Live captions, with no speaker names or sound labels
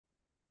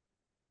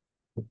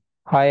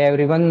Hi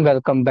everyone,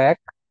 welcome back.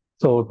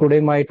 So today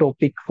my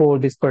topic for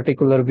this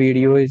particular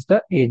video is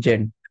the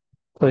agent.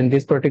 So in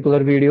this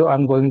particular video,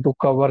 I'm going to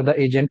cover the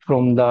agent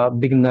from the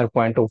beginner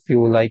point of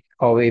view, like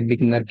how a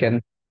beginner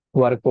can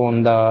work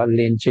on the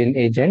Langchain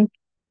agent.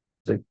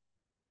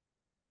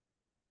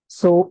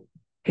 So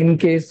in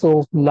case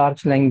of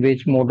large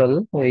language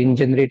model, in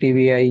generative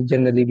AI,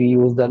 generally we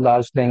use the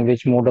large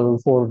language model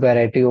for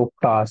variety of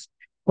tasks.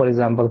 For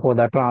example, for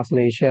the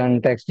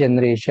translation, text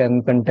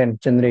generation,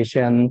 content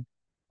generation,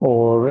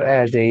 or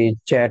as a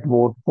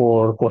chatbot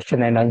for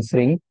question and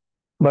answering.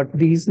 But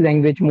these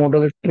language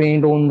models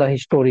trained on the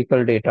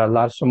historical data,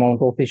 large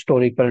amount of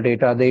historical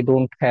data, they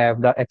don't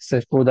have the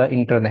access to the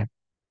internet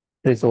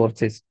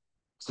resources.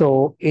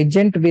 So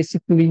agent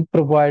basically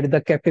provide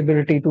the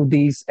capability to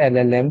these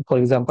LLM. For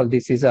example,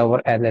 this is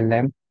our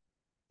LLM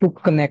to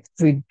connect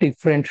with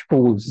different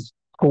tools.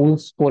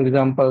 Tools, for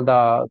example,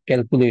 the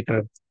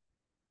calculator.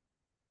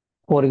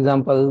 For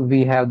example,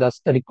 we have the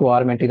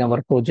requirement in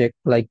our project,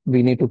 like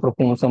we need to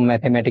perform some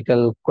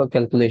mathematical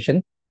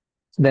calculation.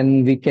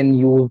 Then we can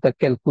use the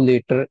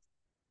calculator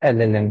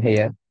LLM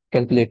here,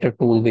 calculator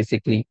tool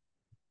basically.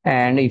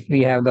 And if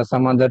we have the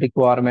some other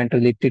requirement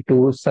related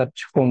to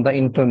search from the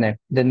internet,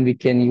 then we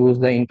can use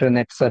the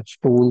internet search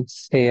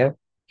tools here.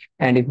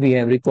 And if we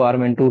have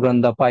requirement to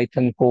run the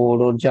Python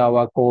code or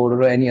Java code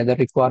or any other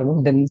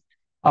requirement, then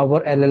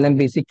our LLM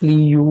basically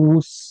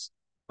use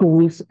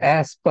tools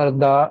as per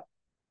the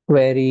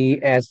query,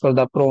 as per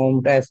the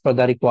prompt, as per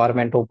the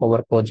requirement of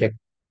our project.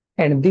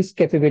 And this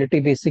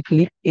capability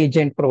basically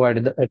agent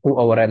provided to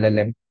our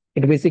LLM.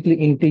 It basically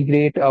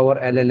integrate our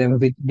LLM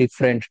with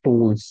different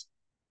tools.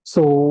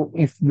 So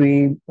if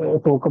we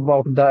talk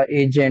about the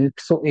agent,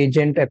 so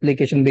agent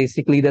application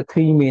basically the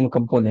three main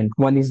component.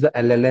 One is the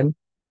LLM,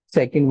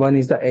 second one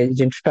is the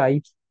agent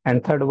type,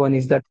 and third one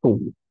is the tool.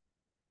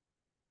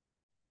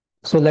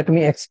 So let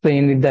me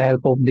explain with the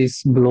help of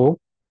this blog,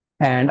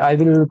 and I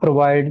will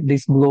provide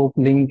this blog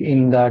link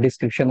in the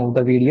description of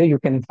the video. You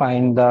can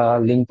find the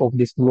link of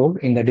this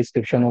blog in the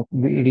description of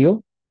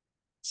video.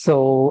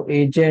 So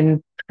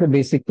agent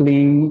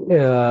basically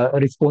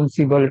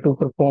responsible to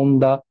perform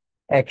the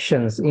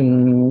actions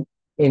in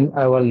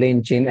our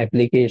lane chain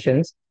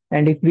applications.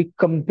 And if we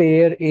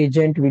compare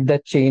agent with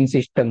the chain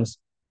systems,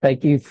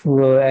 like if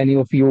any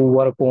of you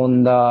work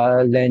on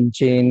the lane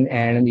chain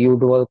and you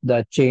develop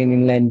the chain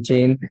in lane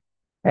chain,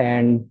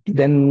 and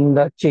then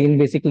the chain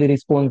basically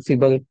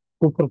responsible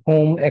to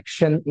perform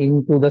action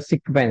into the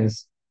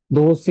sequence.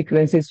 Those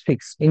sequences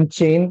fixed in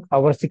chain.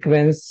 Our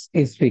sequence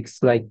is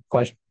fixed. Like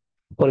first,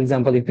 for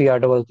example, if we are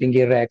developing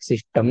a rack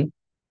system,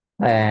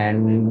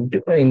 and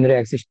in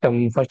rack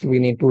system, first we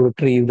need to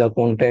retrieve the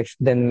context,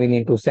 then we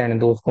need to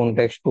send those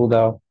contexts to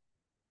the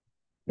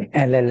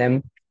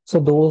LLM.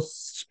 So those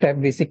steps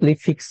basically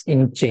fix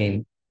in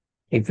chain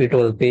if it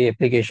will pay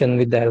application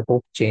with the help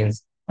of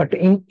chains. But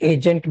in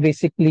agent,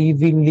 basically,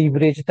 we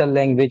leverage the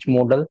language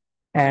model,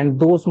 and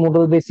those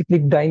model basically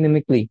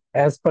dynamically,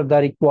 as per the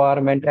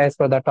requirement, as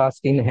per the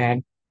task in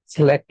hand,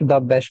 select the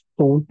best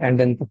tool and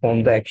then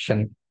perform the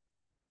action.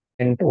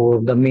 And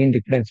or the main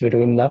difference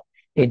between the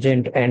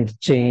agent and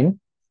chain.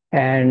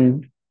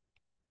 And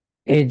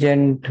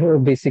agent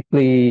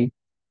basically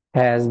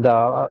has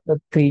the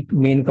three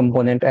main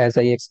component as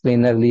I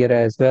explained earlier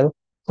as well.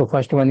 So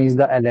first one is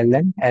the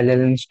LLM.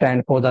 LLM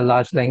stand for the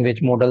large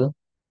language model.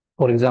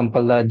 For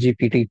example, the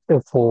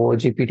GPT-4,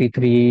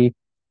 GPT-3,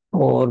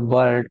 or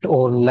BERT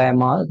or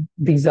Llama.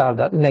 These are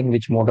the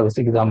language models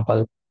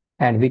example,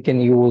 and we can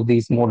use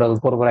these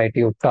models for a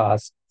variety of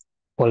tasks.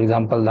 For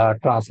example, the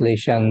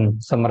translation,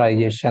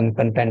 summarization,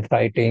 content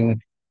writing,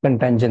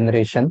 content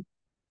generation.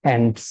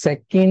 And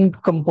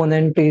second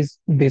component is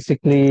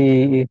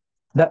basically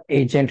the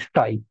agent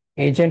type.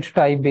 Agent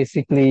type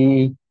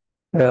basically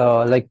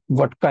like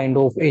what kind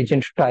of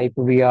agent type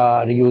we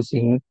are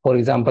using. For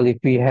example, if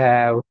we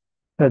have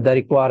the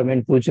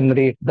requirement to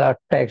generate the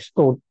text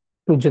or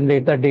to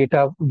generate the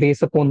data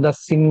based upon the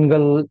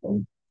single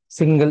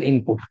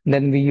input,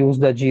 then we use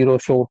the zero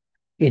shot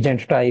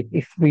agent type.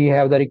 If we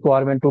have the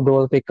requirement to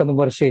develop a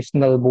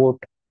conversational bot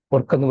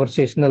or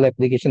conversational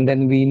application,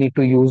 then we need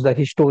to use the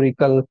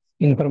historical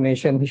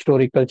information,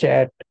 historical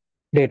chat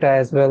data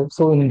as well.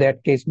 So in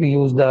that case, we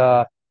use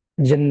the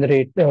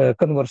generate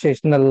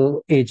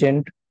conversational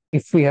agent.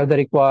 If we have the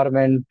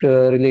requirement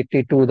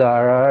related to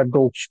the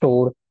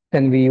Docstore,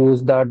 then we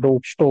use the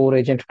Docstore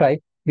agent type.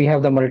 We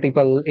have the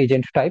multiple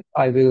agent type.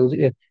 I will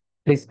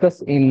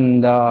discuss in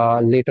the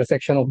later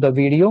section of the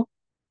video.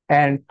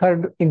 And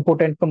third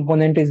important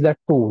component is the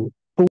tool.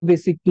 Tool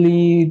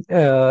basically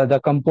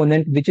the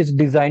component which is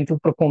designed to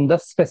perform the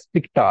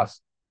specific task.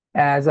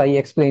 As I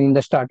explained in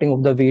the starting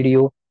of the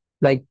video,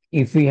 like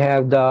if we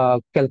have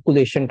the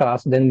calculation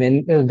task, then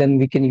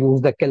we can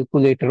use the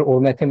calculator or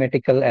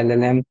mathematical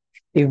LLM.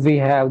 If we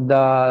have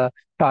the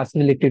task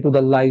related to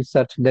the live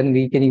search, then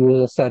we can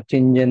use a search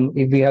engine.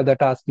 If we have the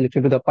task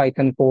related to the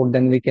Python code,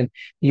 then we can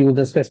use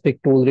the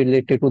specific tool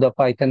related to the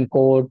Python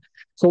code.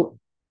 So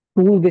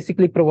tool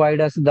basically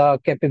provide us the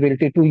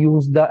capability to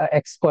use the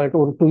expert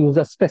or to use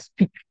a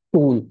specific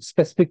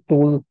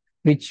tool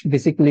which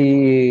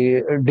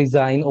basically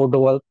design or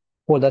develop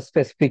for the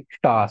specific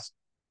task.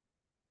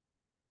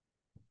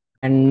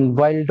 And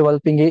while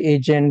developing a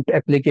agent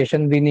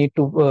application, we need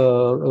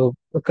to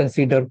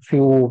consider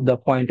few of the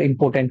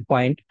important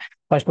point.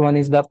 First one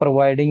is the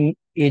providing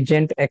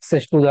agent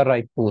access to the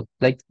right tool.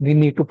 Like we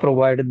need to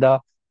provide the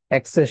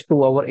access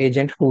to our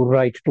agent to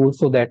right tool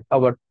so that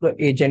our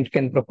agent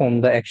can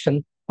perform the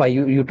action by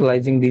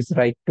utilizing this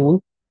right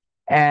tool.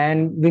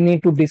 And we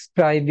need to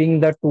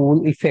describing the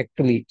tool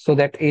effectively so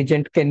that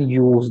agent can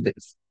use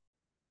this.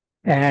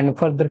 And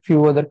further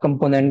few other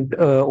component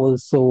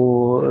also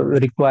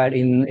required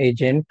in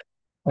agent,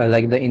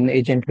 like the in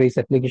agent based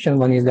application.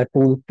 One is the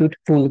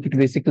toolkit,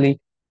 basically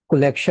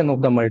collection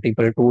of the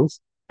multiple tools,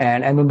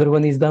 and another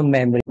one is the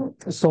memory.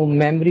 So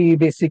memory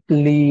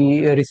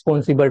basically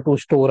responsible to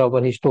store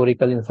our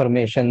historical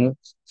information.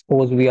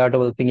 Suppose we are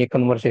developing a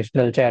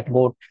conversational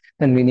chatbot,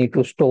 then we need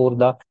to store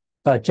the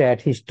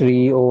chat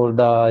history or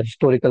the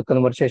historical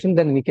conversation,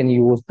 then we can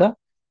use the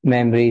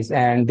memories.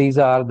 And these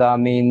are the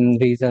main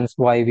reasons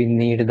why we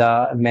need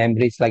the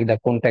memories, like the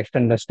context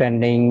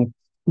understanding,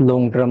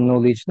 long term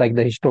knowledge like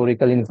the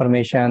historical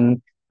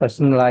information,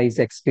 personalized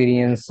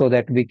experience, so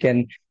that we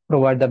can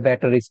provide the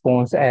better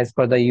response as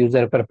per the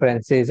user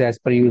preferences, as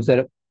per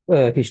user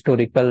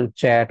historical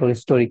chat or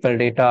historical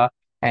data,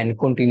 and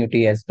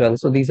continuity as well.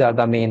 So these are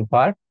the main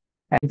part.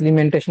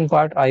 Implementation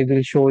part, I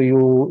will show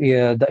you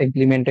the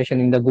implementation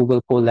in the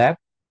Google Colab.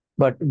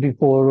 But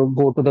before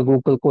go to the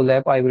Google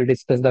Colab, I will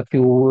discuss the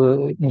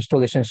few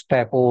installation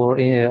step or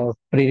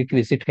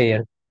prerequisite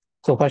here.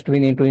 So first we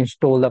need to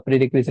install the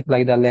prerequisite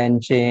like the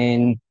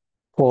Langchain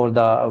for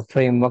the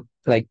framework.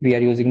 Like we are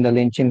using the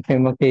Langchain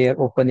framework here,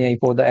 OpenAI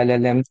for the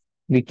LLM,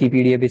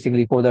 Wikipedia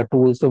basically for the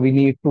tool. So we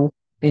need to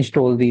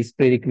install these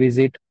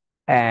prerequisite.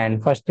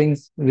 And first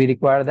things, we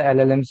require the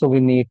LLM, so we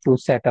need to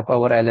set up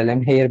our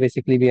LLM. Here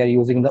basically we are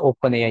using the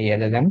OpenAI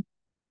LLM,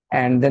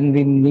 and then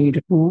we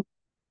need to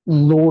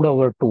load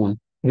our tool.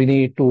 We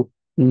need to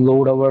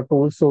load our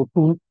tool. So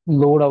to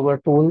load our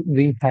tool,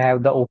 we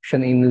have the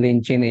option in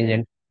Langchain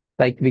Agent.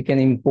 Like we can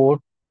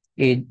import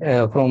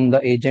from the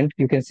agent.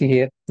 You can see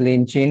here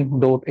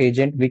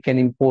Langchain.agent. We can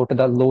import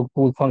the load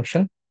tool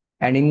function.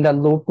 And in the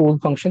load tool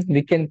function,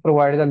 we can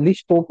provide the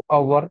list of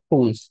our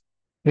tools.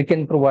 We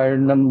can provide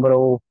number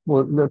of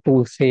the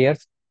tools here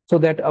so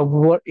that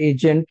our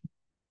agent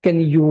can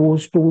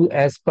use tool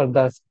as per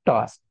the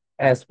task,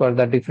 as per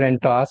the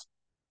different tasks.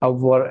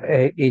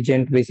 Our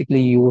agent basically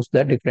use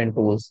the different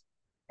tools.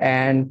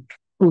 And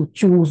to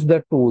choose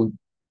the tool,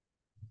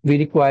 we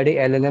require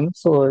a LLM.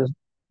 So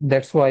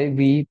that's why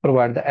we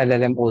provide the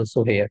LLM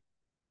also here.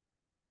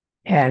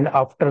 And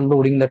after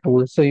loading the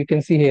tool, so you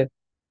can see here,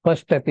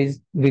 first step is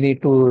we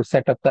need to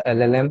set up the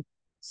LLM.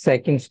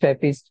 Second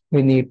step is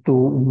we need to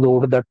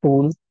load the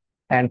tool.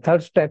 And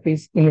third step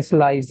is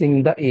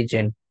initializing the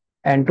agent.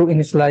 And to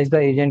initialize the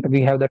agent,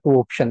 we have the two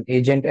options,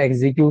 agent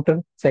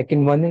executor.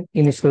 Second one is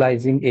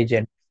initializing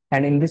agent.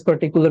 And in this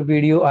particular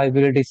video, I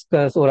will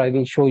discuss or I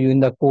will show you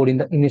in the code in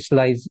the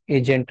initialize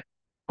agent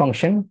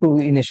function to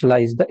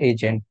initialize the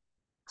agent.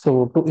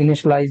 So to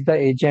initialize the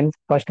agent,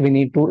 first we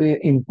need to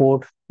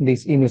import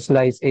this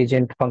initialize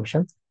agent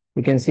function.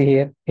 You can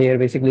see here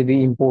basically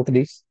we import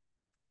this,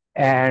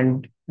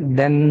 and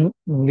then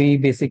we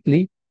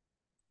basically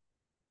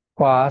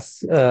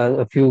pass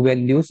a few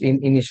values in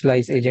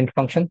initialize agent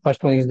function.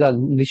 First one is the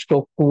list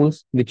of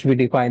tools which we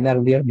defined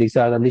earlier. These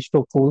are the list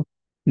of tools,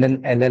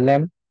 then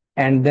LLM,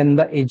 and then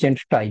the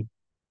agent type.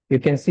 You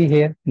can see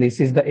here,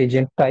 this is the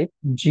agent type,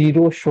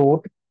 zero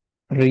short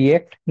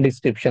React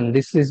description.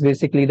 This is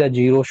basically the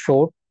zero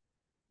short.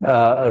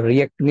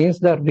 React means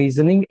the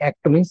reasoning,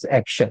 act means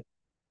action.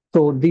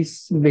 So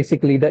this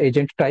basically the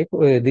agent type.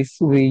 This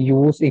we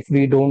use if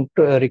we don't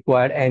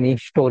require any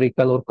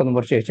historical or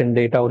conversation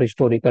data or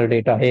historical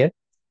data here.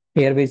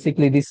 Here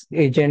basically this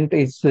agent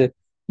is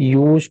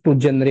used to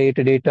generate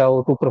data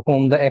or to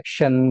perform the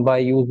action by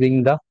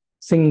using the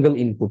single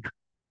input.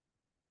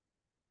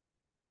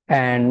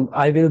 And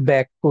I will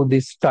back to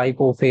this type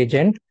of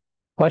agent.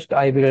 First,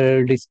 I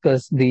will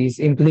discuss this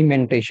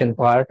implementation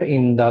part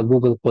in the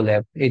Google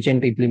Colab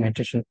agent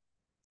implementation.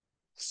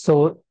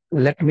 So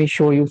let me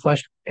show you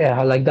first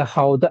like the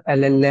how the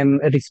LLM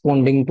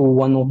responding to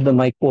one of the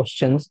my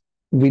questions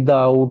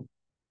without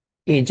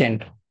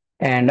agent.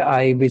 And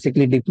I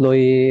basically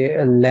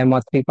deploy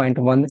Llama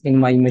 3.1 in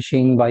my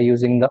machine by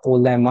using the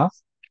Ollama.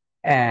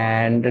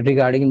 And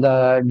regarding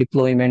the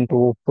deployment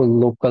of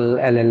local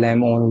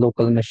LLM on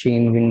local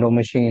machine, window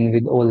machine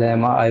with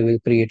Ollama, I will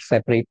create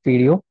separate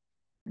video.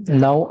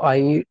 Now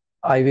I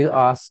will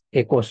ask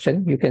a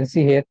question. You can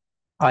see here,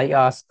 I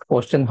ask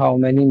question, how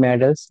many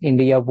medals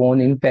India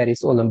won in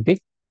Paris Olympic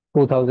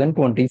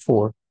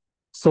 2024.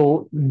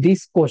 So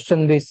this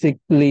question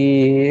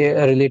basically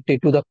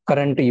related to the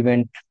current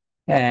event,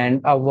 and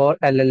our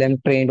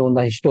LLM trained on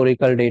the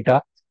historical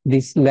data.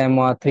 This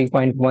Lemma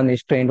 3.1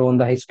 is trained on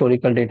the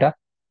historical data.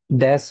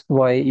 That's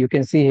why you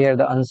can see here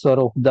the answer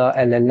of the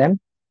LLM.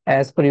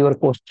 As per your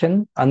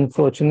question,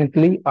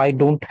 unfortunately, I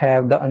don't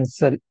have the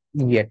answer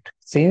yet.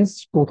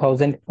 Since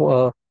 2000,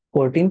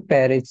 14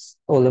 Paris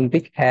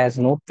Olympic has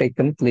not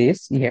taken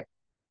place yet.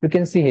 You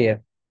can see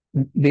here.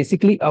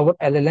 Basically, our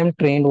LLM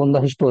trained on the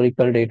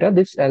historical data.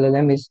 This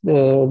LLM is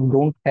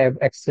don't have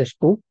access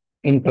to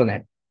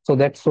internet, so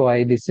that's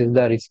why this is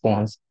the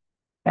response.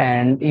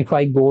 And if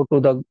I go to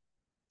the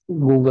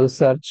Google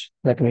search,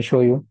 let me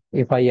show you.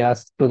 If I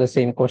ask to the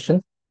same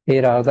question,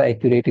 here are the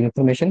accurate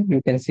information.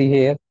 You can see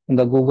here in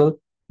the Google,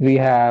 we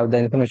have the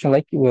information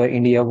like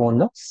India won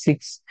the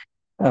six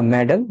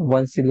medal,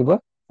 one silver,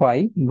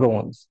 five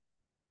bronze.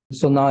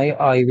 So now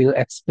I will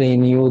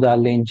explain you the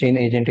Langchain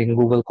agent in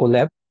Google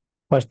Colab.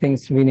 First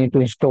things we need to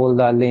install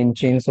the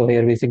Langchain. So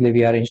here basically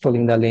we are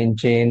installing the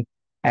Langchain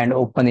and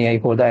OpenAI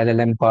for the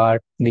LLM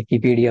part,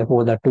 Wikipedia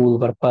for the tool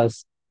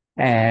purpose,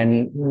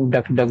 and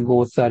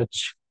DuckDuckGo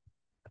search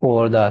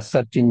for the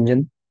search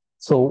engine.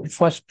 So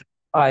first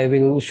I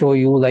will show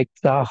you like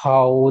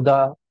how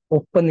the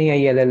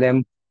OpenAI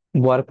LLM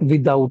work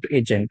without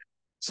agent.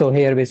 So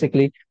here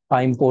basically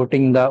I'm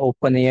importing the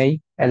OpenAI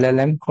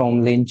LLM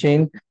from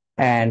Langchain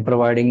and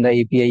providing the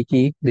API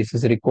key. This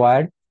is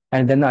required.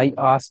 And then I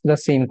ask the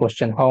same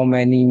question, how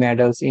many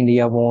medals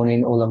India won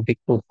in Olympic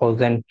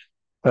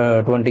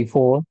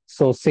 2024?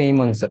 So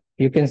same answer.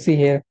 You can see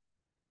here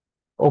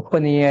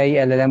OpenAI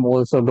LLM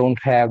also don't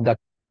have the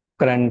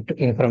current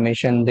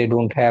information. They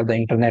don't have the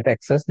internet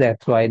access.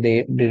 That's why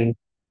they didn't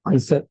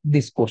answer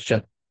this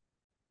question.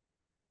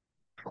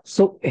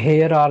 So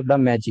here are the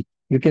magic.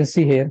 You can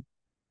see here.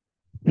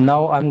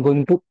 Now I'm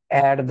going to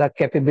add the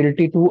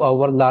capability to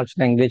our large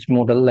language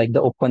model, like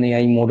the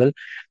OpenAI model.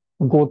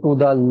 Go to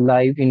the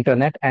live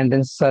internet and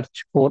then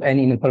search for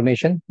any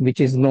information which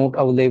is not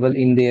available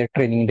in their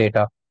training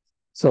data.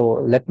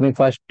 So let me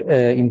first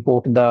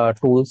import the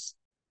tools.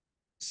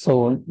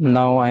 So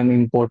now I'm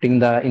importing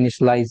the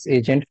initialize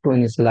agent to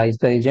initialize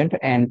the agent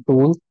and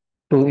tool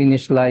to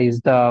initialize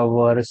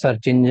our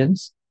search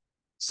engines.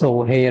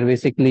 So here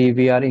basically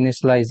we are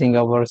initializing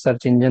our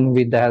search engine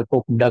with the help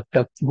of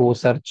DuckDuckGo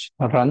search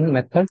run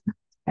method.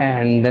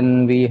 And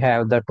then we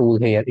have the tool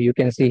here. You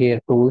can see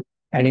here tool.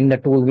 And in the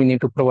tool, we need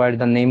to provide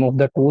the name of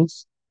the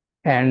tools.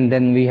 And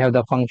then we have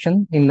the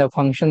function. In the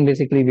function,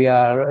 basically we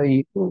are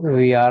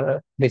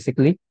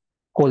basically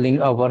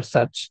calling our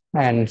search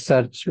and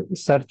search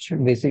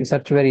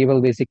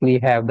variable basically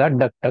have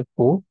the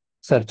DuckDuckGo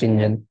search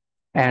engine.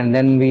 And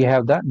then we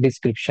have the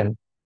description.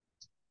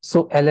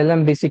 So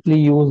LLM basically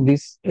use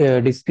this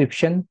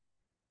description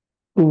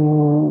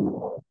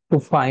to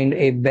find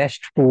a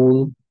best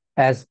tool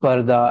as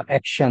per the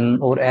action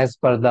or as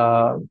per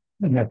the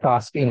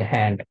task in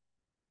hand.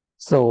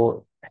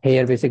 So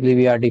here basically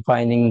we are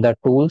defining the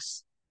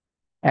tools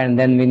and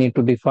then we need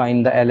to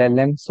define the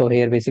LLM. So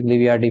here basically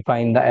we are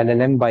defining the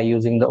LLM by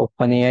using the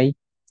OpenAI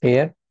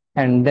here.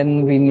 And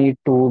then we need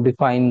to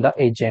define the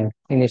agent,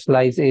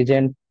 initialize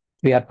agent.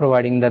 We are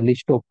providing the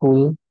list of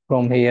tool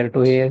from here to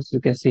here. So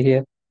you can see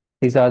here,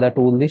 these are the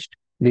tool list.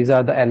 These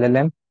are the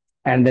LLM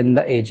and then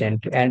the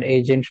agent and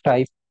agent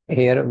type.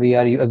 Here we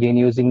are again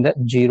using the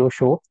zero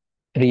show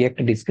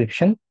React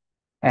description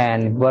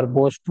and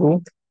verbose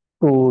to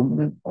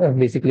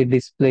basically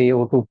display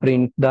or to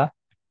print the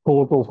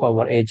code of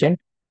our agent.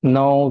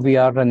 Now we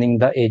are running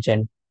the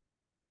agent.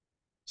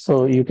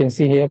 So you can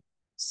see here,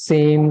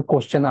 same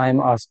question I am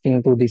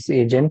asking to this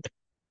agent.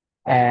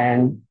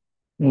 And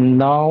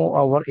now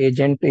our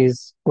agent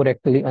is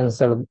correctly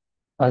answer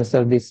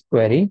this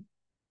query.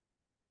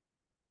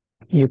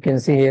 You can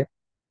see here,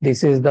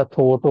 this is the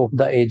thought of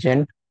the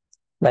agent.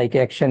 Like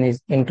action is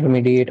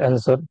intermediate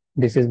answer.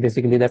 This is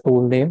basically the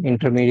tool name,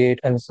 intermediate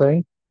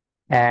answering.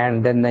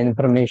 And then the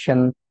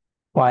information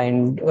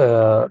find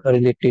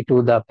related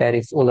to the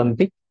Paris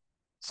Olympic.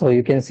 So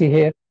you can see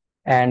here.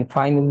 And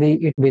finally,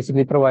 it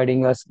basically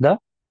providing us the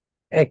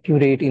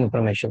accurate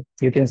information.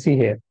 You can see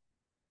here.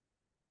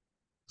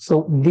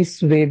 So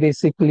this way,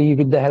 basically,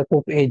 with the help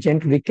of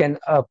agent, we can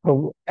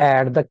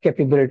add the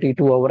capability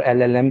to our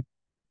LLM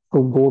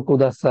to go to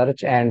the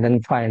search and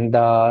then find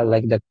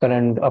the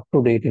current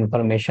up-to-date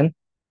information.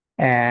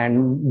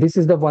 And this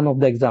is the one of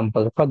the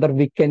example. Further,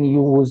 we can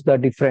use the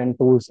different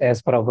tools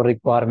as per our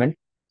requirement.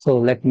 So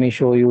let me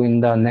show you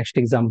in the next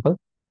example.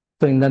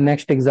 So in the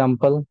next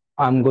example,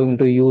 I'm going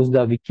to use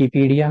the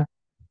Wikipedia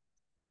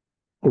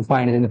to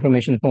find the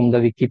information from the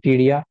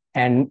Wikipedia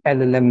and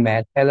LLM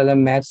Math.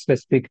 LLM Math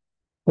specific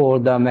for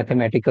the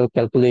mathematical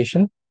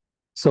calculation.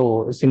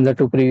 So similar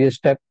to previous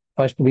step,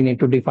 first we need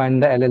to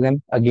define the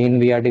LLM. Again,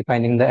 we are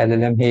defining the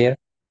LLM here.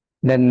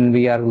 Then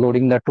we are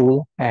loading the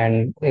tool,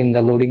 and in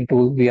the loading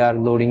tool, we are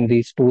loading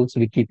these tools,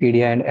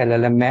 Wikipedia and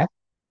LLM Math.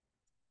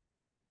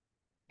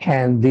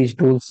 And these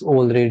tools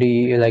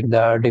already like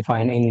the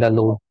defined in the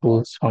load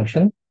tools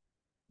function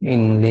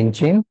in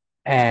Langchain.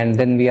 And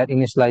then we are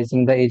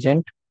initializing the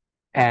agent.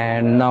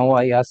 And now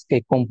I ask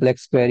a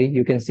complex query.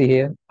 You can see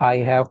here, I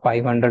have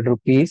 500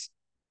 rupees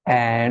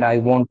and I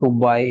want to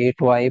buy a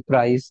toy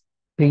price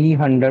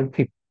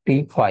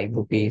 355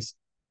 rupees.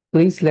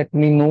 Please let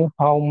me know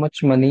how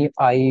much money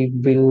I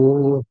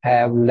will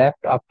have left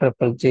after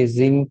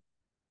purchasing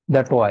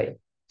the toy.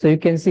 So you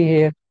can see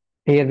here,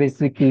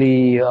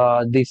 basically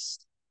this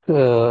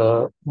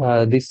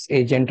this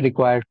agent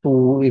required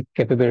two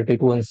capability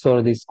to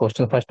answer this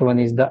question. First one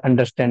is the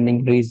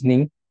understanding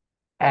reasoning,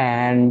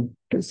 and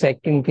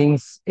second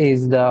things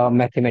is the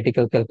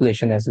mathematical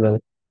calculation as well.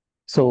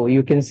 So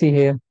you can see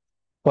here,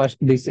 first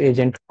this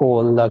agent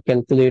call the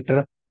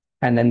calculator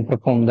and then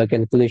perform the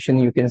calculation.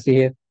 You can see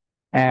here,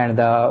 and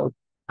the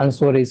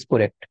answer is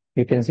correct.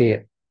 You can see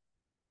here.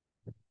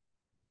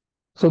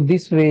 So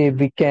this way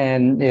we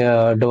can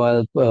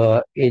develop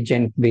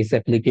agent-based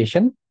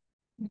application.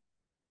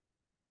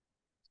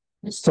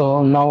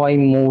 So now I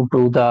move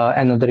to the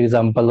another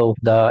example of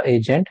the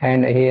agent,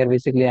 and here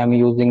basically I'm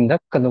using the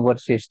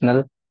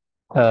conversational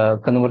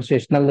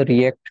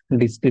React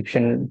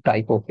description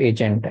type of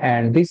agent.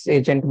 And this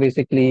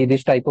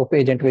type of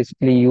agent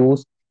basically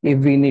use if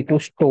we need to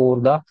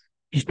store the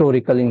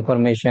historical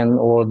information,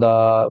 or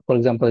for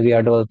example, we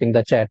are developing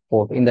the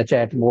chatbot. In the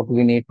chatbot,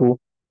 we need to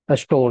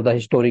store the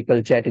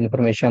historical chat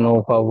information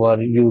of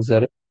our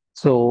user.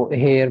 So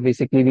here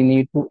basically we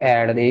need to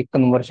add a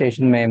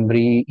conversation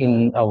memory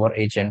in our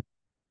agent.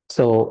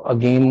 So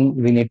again,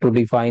 we need to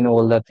define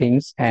all the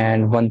things,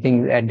 and one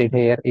thing added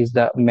here is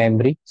the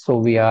memory. So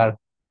we are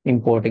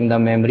importing the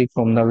memory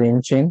from the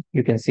Langchain.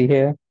 You can see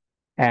here,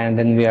 and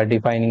then we are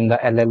defining the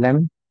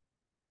LLM,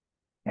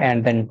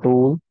 and then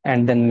tool,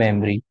 and then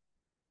memory.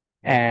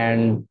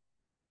 And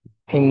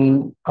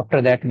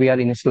after that, we are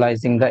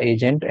initializing the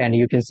agent, and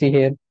you can see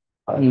here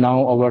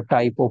now our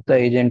type of the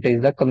agent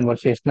is the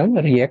conversational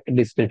React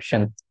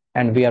description,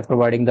 and we are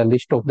providing the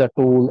list of the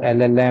tool,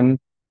 LLM,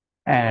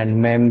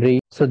 and memory.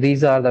 So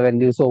these are the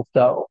values of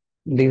the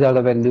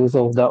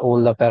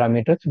all the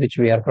parameters which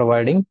we are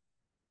providing.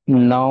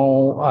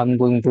 Now I'm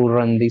going to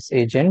run this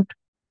agent.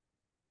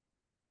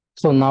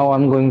 So now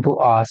I'm going to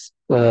ask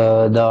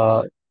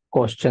the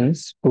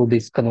questions to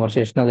this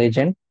conversational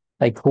agent,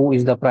 like who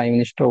is the Prime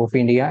Minister of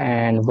India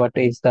and what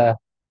is the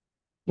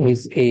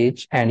his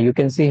age. And you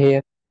can see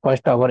here,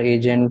 first our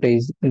agent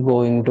is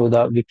going to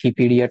the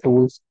Wikipedia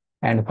tools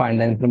and find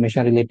the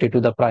information related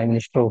to the Prime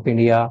Minister of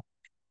India,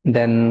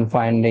 then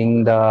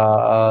finding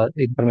the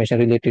information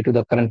related to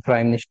the current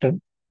Prime Minister,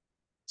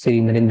 Sri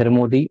Narendra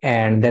Modi,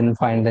 and then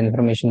find the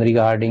information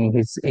regarding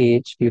his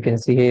age. You can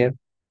see here,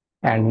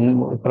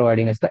 and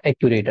providing us the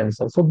accurate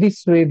answer. So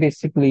this way,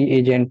 basically,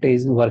 agent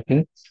is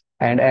working.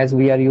 And as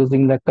we are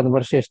using the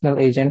conversational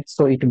agent,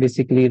 so it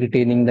basically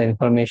retaining the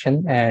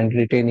information and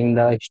retaining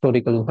the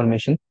historical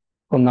information.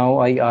 So now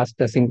I ask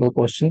the simple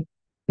question: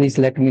 please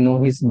let me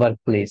know his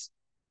birthplace.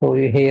 So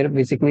here,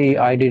 basically,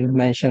 I did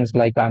mentions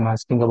like I'm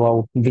asking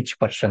about which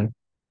person.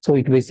 So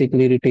it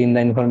basically retain the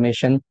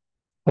information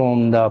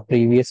from the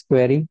previous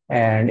query,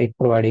 and it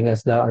providing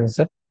us the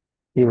answer.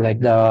 You like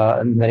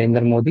the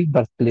Narendra Modi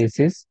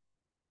birthplaces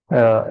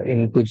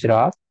in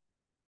Gujarat,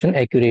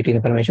 accurate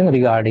information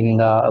regarding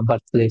the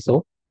birthplace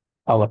of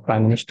our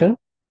Prime Minister.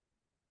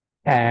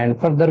 And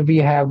further, we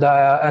have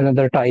the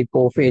another type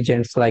of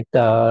agents like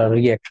the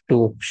React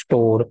to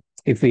store.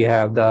 If we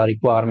have the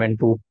requirement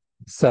to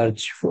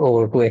search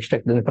or to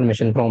extract the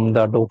information from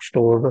the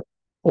Docstore,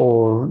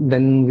 or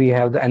then we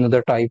have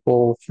another type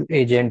of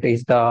agent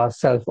is the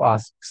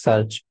self-ask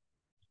search.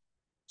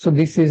 So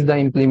this is the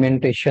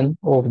implementation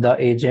of the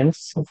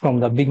agents from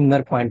the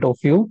beginner point of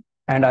view,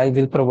 and I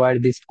will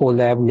provide this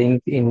Colab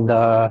link in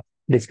the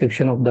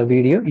description of the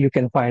video. You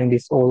can find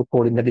this all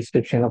code in the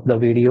description of the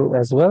video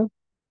as well.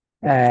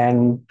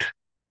 And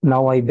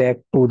now I back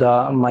to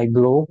the my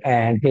blog,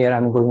 and here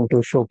I'm going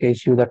to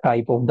showcase you the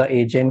type of the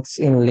agents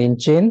in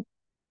Langchain.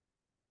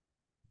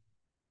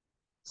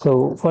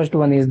 So first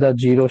one is the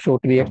zero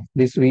shot React.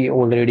 This we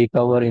already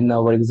cover in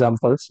our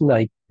examples,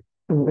 like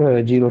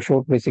zero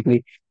shot.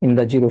 Basically, in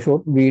the zero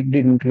shot, we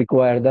didn't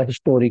require the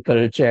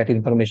historical chat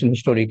information,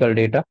 historical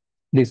data.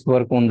 This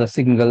work on the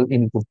single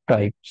input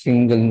type,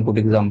 single input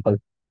example.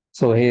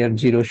 So here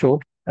zero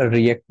shot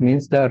React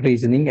means the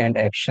reasoning and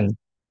action.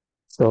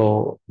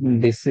 So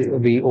this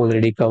we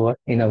already cover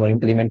in our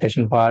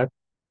implementation part.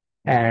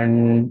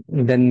 And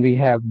then we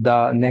have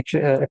the next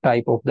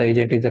type of the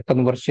agent is a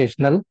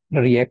conversational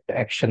React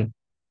action.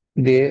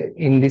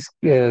 In this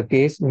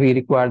case, we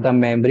require the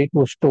memory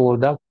to store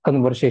the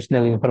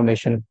conversational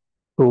information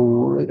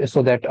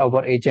so that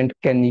our agent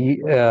can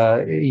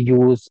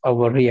use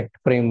our React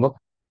framework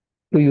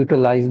to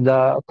utilize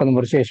the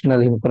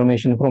conversational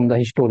information from the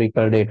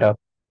historical data.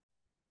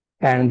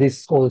 And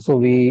this also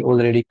we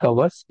already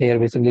covers. Here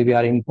basically we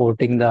are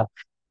importing the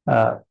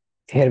uh,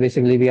 here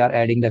basically we are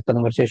adding the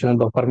conversational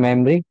buffer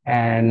memory,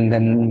 and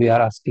then we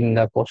are asking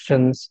the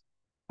questions,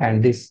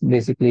 and this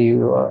basically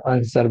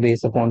answer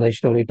based upon the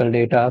historical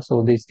data.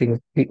 So these things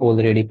we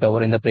already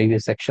cover in the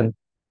previous section.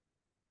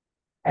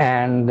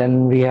 And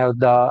then we have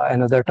the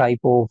another type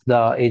of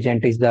the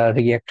agent is the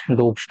React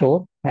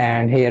Docstore.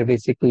 And here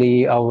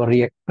basically our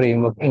React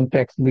framework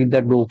interacts with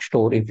the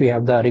Docstore. If we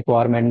have the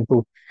requirement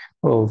to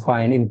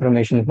find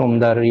information from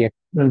the React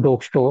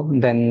Docstore,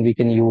 then we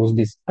can use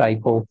this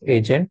type of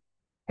agent.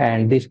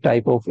 And this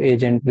type of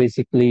agent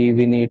basically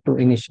we need to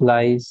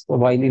initialize.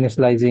 While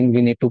initializing,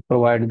 we need to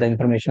provide the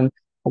information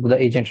of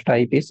the agent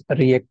type is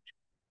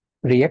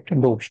React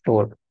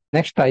Docstore.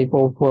 Next type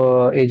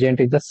of agent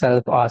is the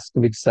self-ask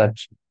with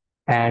search.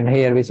 And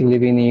here basically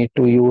we need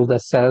to use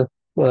the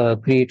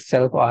create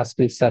self-ask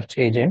with search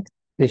agent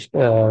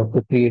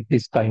to create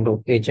this kind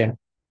of agent.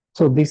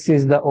 So this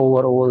is the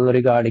overall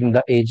regarding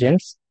the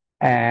agents.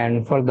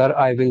 And further,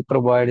 I will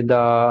provide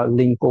the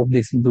link of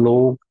this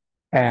blog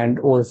and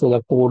also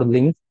the code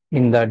link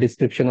in the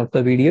description of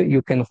the video.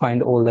 You can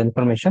find all the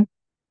information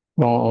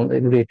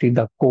related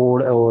the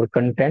code or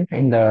content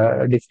in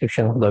the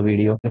description of the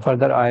video.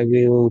 Further, I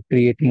will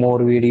create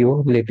more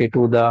video related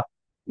to the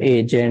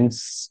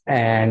agents,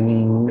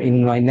 and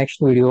in my next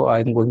video,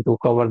 I'm going to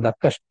cover the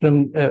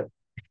custom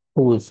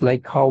tools,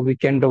 like how we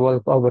can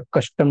develop our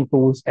custom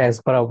tools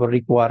as per our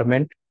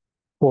requirement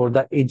for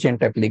the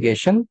agent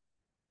application.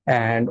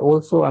 And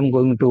also I'm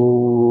going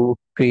to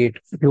create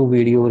few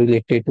video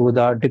related to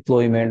the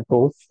deployment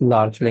of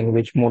large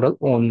language model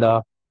on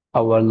the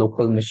our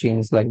local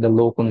machines, like the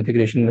low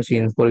configuration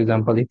machines. For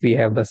example, if we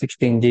have the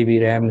 16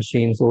 GB RAM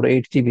machines or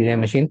 8 GB RAM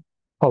machine,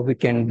 how we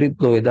can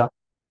deploy the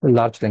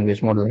large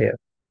language model here.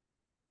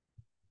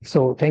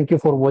 So thank you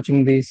for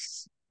watching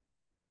this